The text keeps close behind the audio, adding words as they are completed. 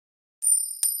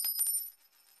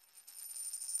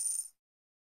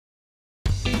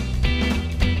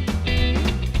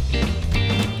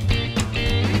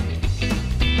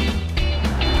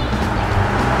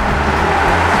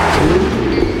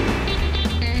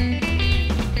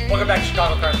welcome back to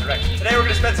Chicago Cars Direct. Today we're going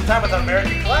to spend some time with an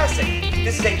American classic.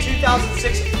 This is a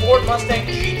 2006 Ford Mustang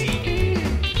GT.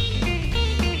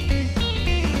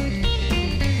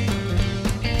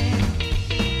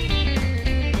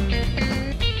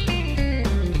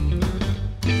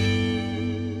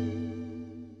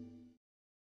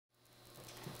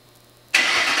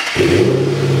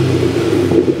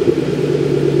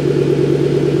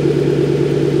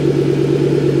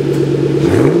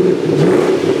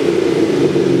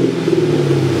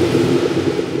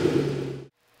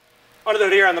 Under the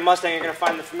hood here on the Mustang, you're going to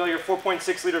find the familiar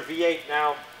 4.6 liter V8.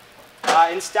 Now,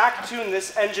 in stock tune,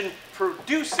 this engine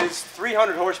produces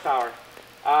 300 horsepower.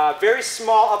 Very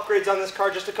small upgrades on this car,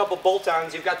 just a couple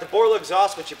bolt-ons. You've got the Borla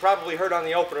exhaust, which you probably heard on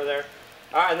the opener there.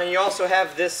 And then you also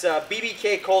have this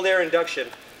BBK cold air induction.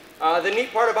 The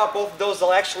neat part about both of those,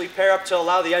 they'll actually pair up to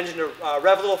allow the engine to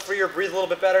rev a little freer, breathe a little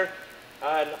bit better,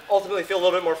 and ultimately feel a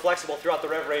little bit more flexible throughout the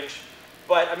rev range.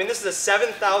 But, I mean, this is a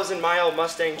 7,000 mile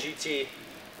Mustang GT.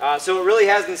 So it really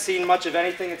hasn't seen much of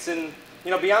anything. It's in,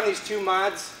 beyond these two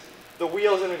mods, the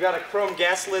wheels, and we've got a chrome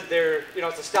gas lid.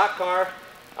 It's a stock car.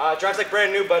 Drives like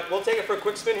brand new, but we'll take it for a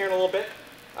quick spin here in a little bit.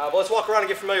 But let's walk around and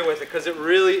get familiar with it, because it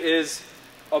really is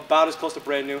about as close to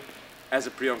brand new as a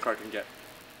pre-owned car can get.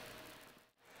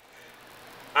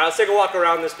 Let's take a walk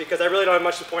around this, because I really don't have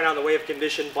much to point out in the way of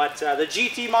condition, but the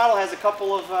GT model has a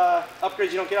couple of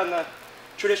upgrades you don't get on the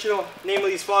traditional,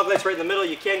 namely these fog lights right in the middle.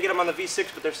 You can get them on the V6,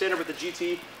 but they're standard with the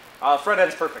GT. Front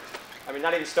end's perfect. I mean,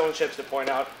 not even stone chips to point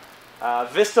out.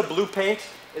 Vista blue paint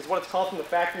is what it's called from the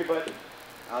factory, but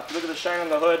if you look at the shine on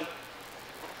the hood,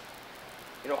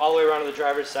 all the way around to the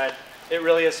driver's side, it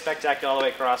really is spectacular all the way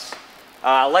across.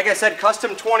 Like I said,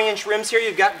 custom 20-inch rims here.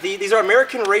 You've got these are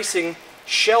American Racing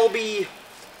Shelby,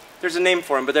 there's a name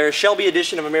for them, but they're a Shelby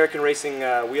edition of American Racing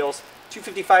wheels.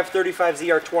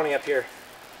 255/35 ZR20 up here.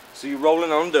 So you're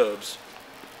rolling on dubs.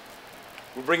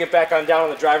 We'll bring it back on down on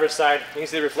the driver's side. You can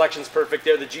see the reflection's perfect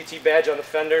there. The GT badge on the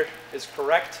fender is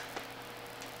correct.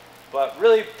 But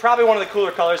really, probably one of the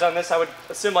cooler colors on this. I would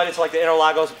assimilate it to like the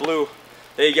Interlagos blue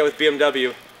that you get with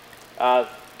BMW.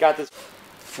 Got this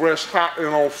fresh, hot, and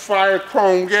on fire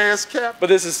chrome gas cap. But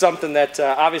this is something that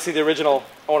obviously the original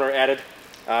owner added.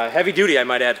 Heavy duty, I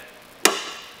might add.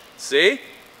 See?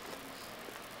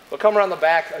 We'll come around the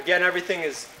back. Again, everything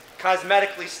is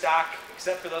cosmetically stock,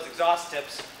 except for those exhaust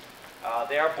tips.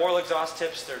 They are Borla exhaust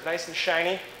tips. They're nice and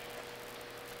shiny.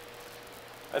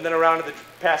 And then around to the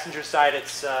passenger side,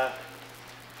 it's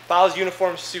follows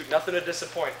uniform suit. Nothing to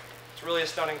disappoint. It's really a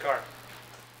stunning car.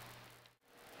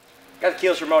 Got the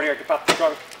keyless remote here. I can pop the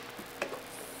trunk.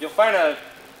 You'll find a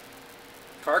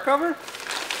car cover.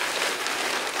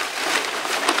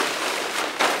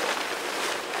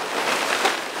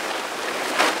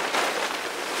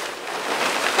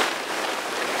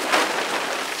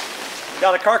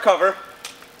 Got a car cover,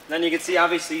 then you can see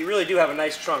obviously you really do have a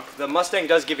nice trunk. The Mustang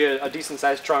does give you a decent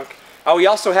sized trunk. We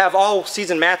also have all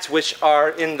season mats which are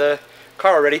in the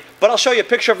car already, but I'll show you a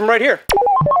picture of them right here.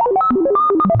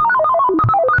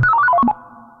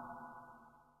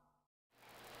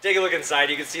 Take a look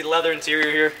inside. You can see the leather interior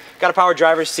here. Got a power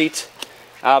driver's seat,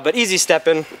 but easy step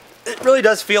in. It really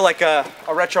does feel like a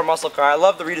retro muscle car. I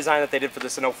love the redesign that they did for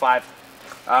this in 05.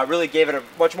 Really gave it a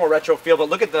much more retro feel, but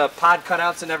look at the pod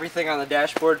cutouts and everything on the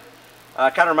dashboard.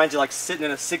 Kind of reminds you like sitting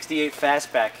in a 68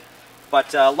 fastback.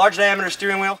 But large diameter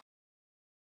steering wheel.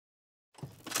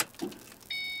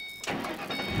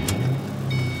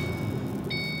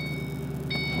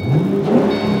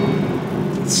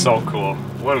 It's so cool.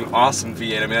 What an awesome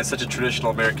V8. I mean, that's such a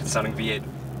traditional American sounding V8.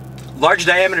 Large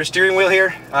diameter steering wheel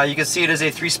here. You can see it is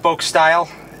a 3-spoke style.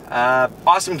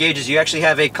 Awesome gauges. You actually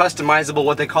have a customizable,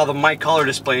 what they call the My Color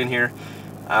display in here,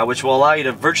 which will allow you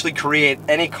to virtually create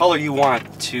any color you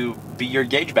want to be your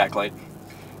gauge backlight.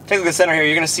 Take a look at the center here.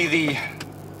 You're going to see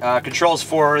the controls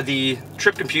for the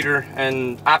trip computer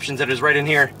and options that is right in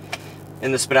here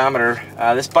in the speedometer.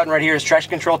 This button right here is traction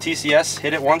control TCS.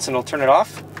 Hit it once and it'll turn it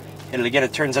off. Hit it again,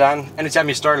 it turns it on. Anytime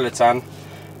you start it, it's on.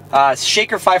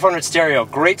 Shaker 500 stereo.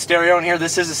 Great stereo in here.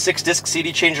 This is a 6-disc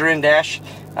CD changer in dash.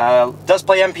 Does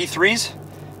play MP3s,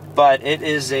 but it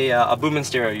is a booming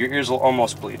stereo. Your ears will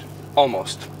almost bleed.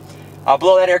 Almost.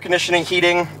 Below that, air conditioning,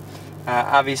 heating.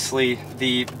 Obviously,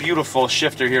 the beautiful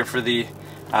shifter here for the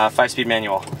 5-speed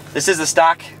manual. This is the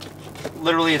stock.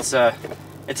 Literally, it's a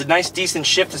nice, decent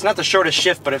shift. It's not the shortest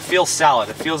shift, but it feels solid.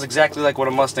 It feels exactly like what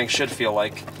a Mustang should feel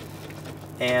like.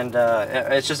 And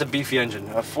it's just a beefy engine.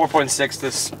 A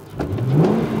 4.6,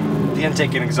 the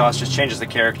intake and exhaust just changes the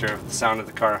character of the sound of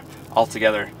the car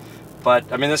altogether.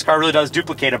 But, I mean, this car really does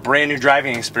duplicate a brand new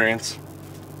driving experience.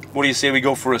 What do you say we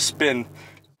go for a spin?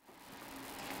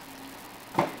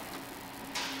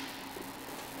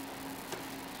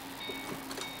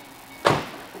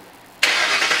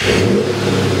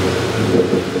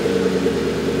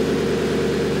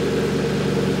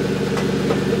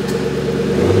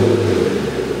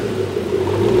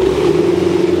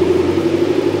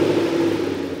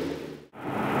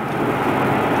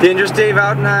 Dangerous Dave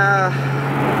out in a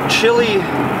chilly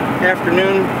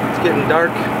afternoon. It's getting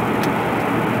dark.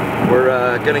 We're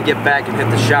gonna get back and hit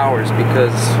the showers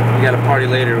because we got a party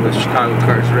later with Chicago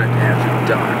Cars Direct after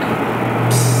dark.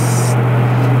 Psst.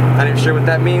 Not even sure what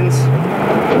that means.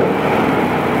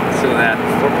 Listen to that,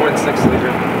 4.6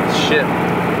 liter. Shit.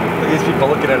 Look at these people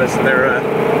looking at us in their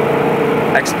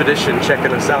expedition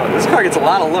checking us out. This car gets a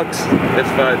lot of looks. If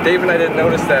Dave and I didn't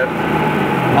notice that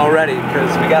already,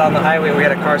 because we got on the highway and we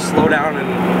had a car slow down and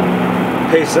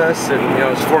pace us, and you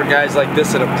know, there's 4 guys like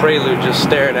this in a Prelude just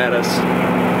staring at us.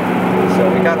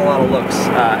 So we got a lot of looks.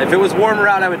 If it was warmer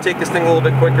out, I would take this thing a little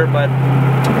bit quicker, but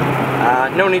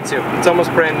no need to. It's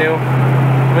almost brand new.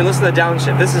 I mean, listen to the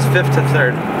downshift. This is 5th to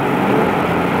 3rd.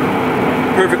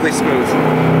 Perfectly smooth.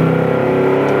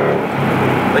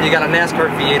 But you got a NASCAR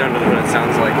V8 under the hood, it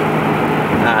sounds like.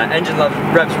 Engine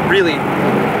revs really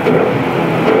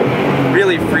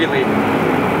freely.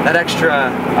 That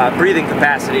extra breathing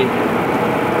capacity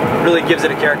really gives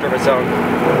it a character of its own.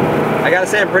 I gotta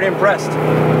say, I'm pretty impressed.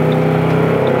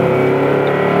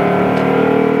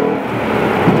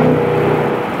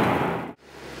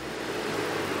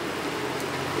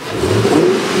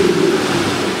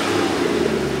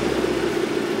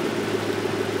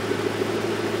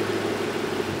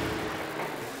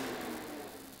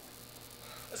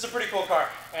 It's a pretty cool car,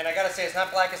 and I gotta say, it's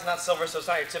not black, it's not silver, so it's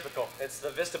not your typical. It's the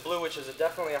Vista Blue, which is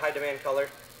definitely a high demand color,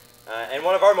 and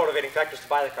one of our motivating factors to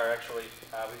buy the car, actually.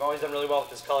 We've always done really well with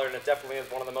this color, and it definitely is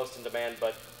one of the most in demand,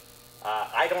 but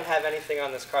I don't have anything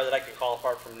on this car that I can call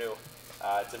apart from new.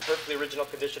 It's in perfectly original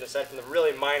condition, aside from the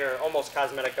really minor, almost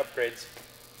cosmetic upgrades.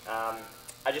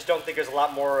 I just don't think there's a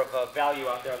lot more of a value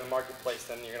out there on the marketplace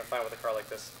than you're going to find with a car like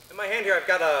this. In my hand here, I've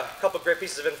got a couple great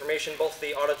pieces of information, both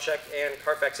the Auto Check and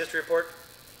Carfax History Report.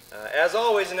 As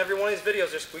always, in every one of these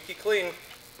videos, they're squeaky clean.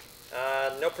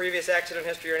 No previous accident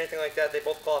history or anything like that. They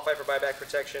both qualify for buyback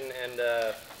protection and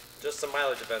just some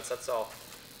mileage events, that's all.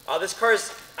 This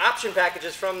car's option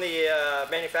packages from the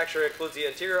manufacturer includes the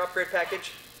interior upgrade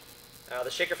package, the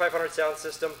Shaker 500 sound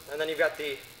system, and then you've got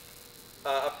the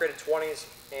upgraded 20s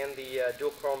and the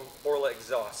dual chrome Borla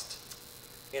exhaust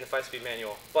and a 5-speed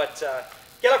manual. But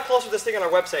get up close with this thing on our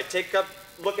website. Take a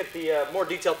look at the more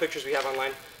detailed pictures we have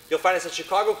online. You'll find us at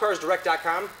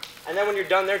chicagocarsdirect.com, and then when you're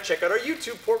done there, check out our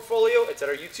YouTube portfolio. It's at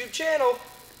our YouTube channel,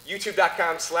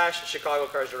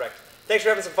 youtube.com/chicagocarsdirect. Thanks for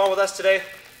having some fun with us today.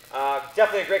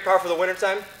 Definitely a great car for the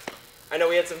wintertime. I know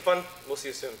we had some fun. We'll see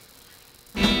you soon.